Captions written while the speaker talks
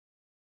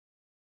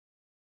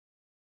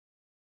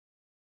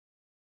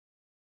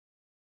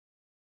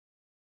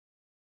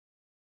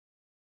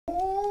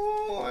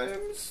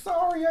I'm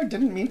sorry. I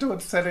didn't mean to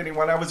upset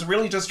anyone. I was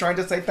really just trying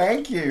to say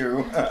thank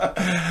you.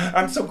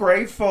 I'm so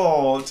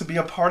grateful to be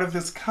a part of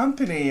this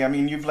company. I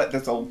mean, you've let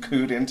this old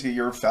coot into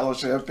your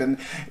fellowship, and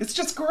it's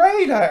just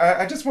great.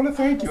 I just want to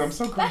thank you. I'm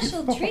so grateful.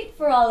 Special treat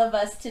for all of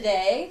us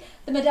today.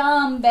 The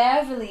Madame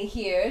Bearverly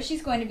here.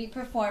 She's going to be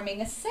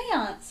performing a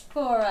seance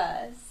for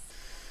us.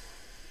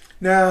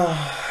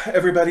 Now,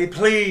 everybody,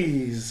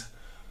 please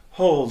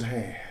hold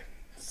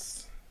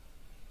hands.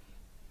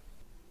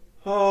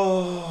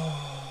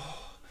 Oh,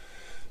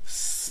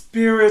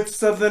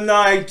 spirits of the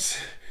night,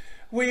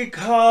 we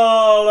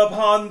call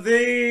upon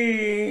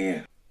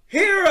thee.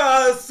 Hear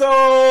us,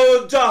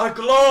 O dark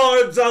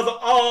lords of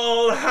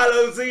All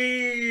Hallows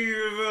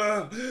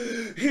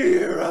Eve.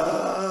 Hear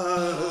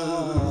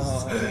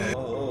us.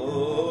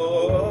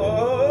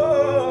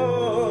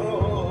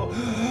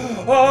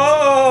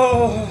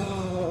 Oh,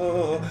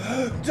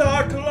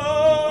 dark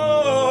lords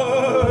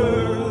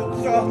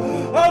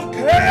of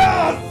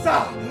chaos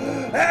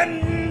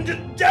and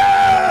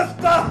death,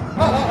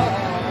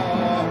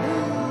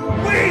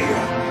 we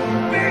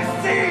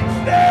beseech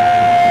thee!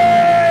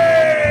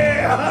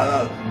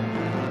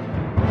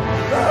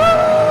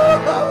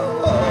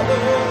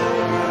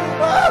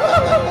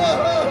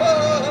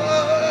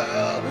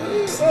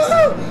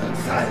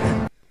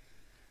 Silent!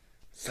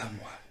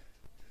 Someone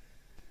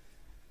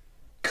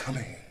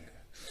coming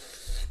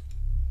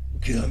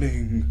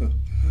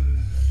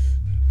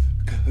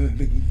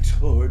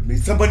toward me.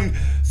 Someone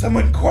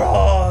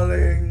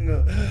crawling.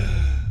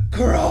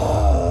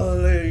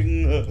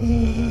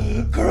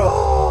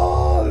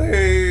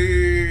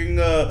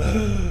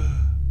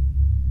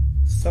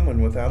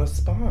 Someone without a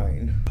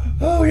spine.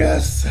 Oh,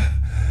 yes.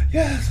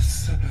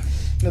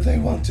 They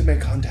want to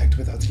make contact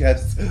with us,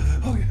 yes.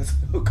 Oh, yes.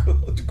 Oh,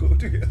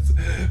 good, yes.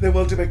 They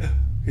want to make...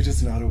 It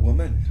is not a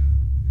woman.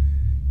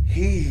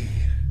 He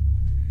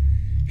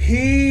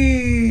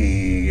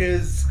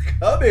is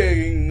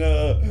coming.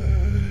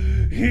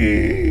 He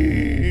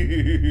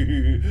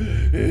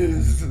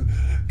is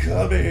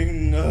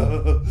coming.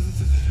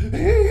 He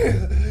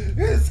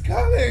is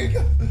coming.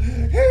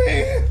 He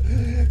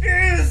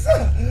is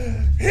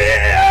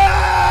here.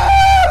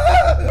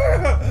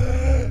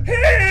 He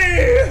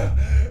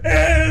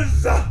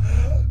is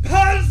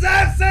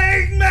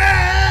possessing me.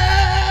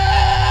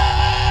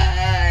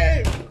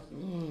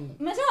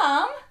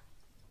 Madame?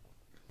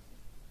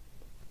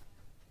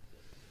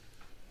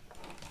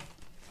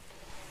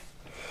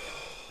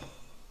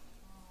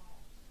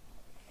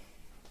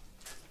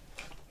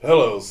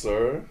 Hello,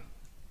 sir.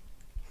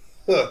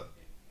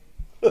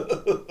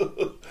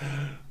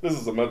 This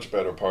is a much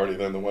better party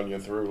than the one you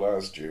threw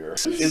last year.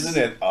 Isn't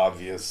it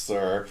obvious,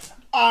 sir?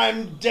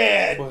 I'm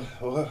dead!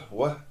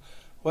 What?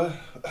 What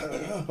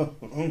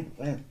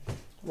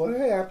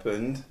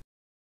happened?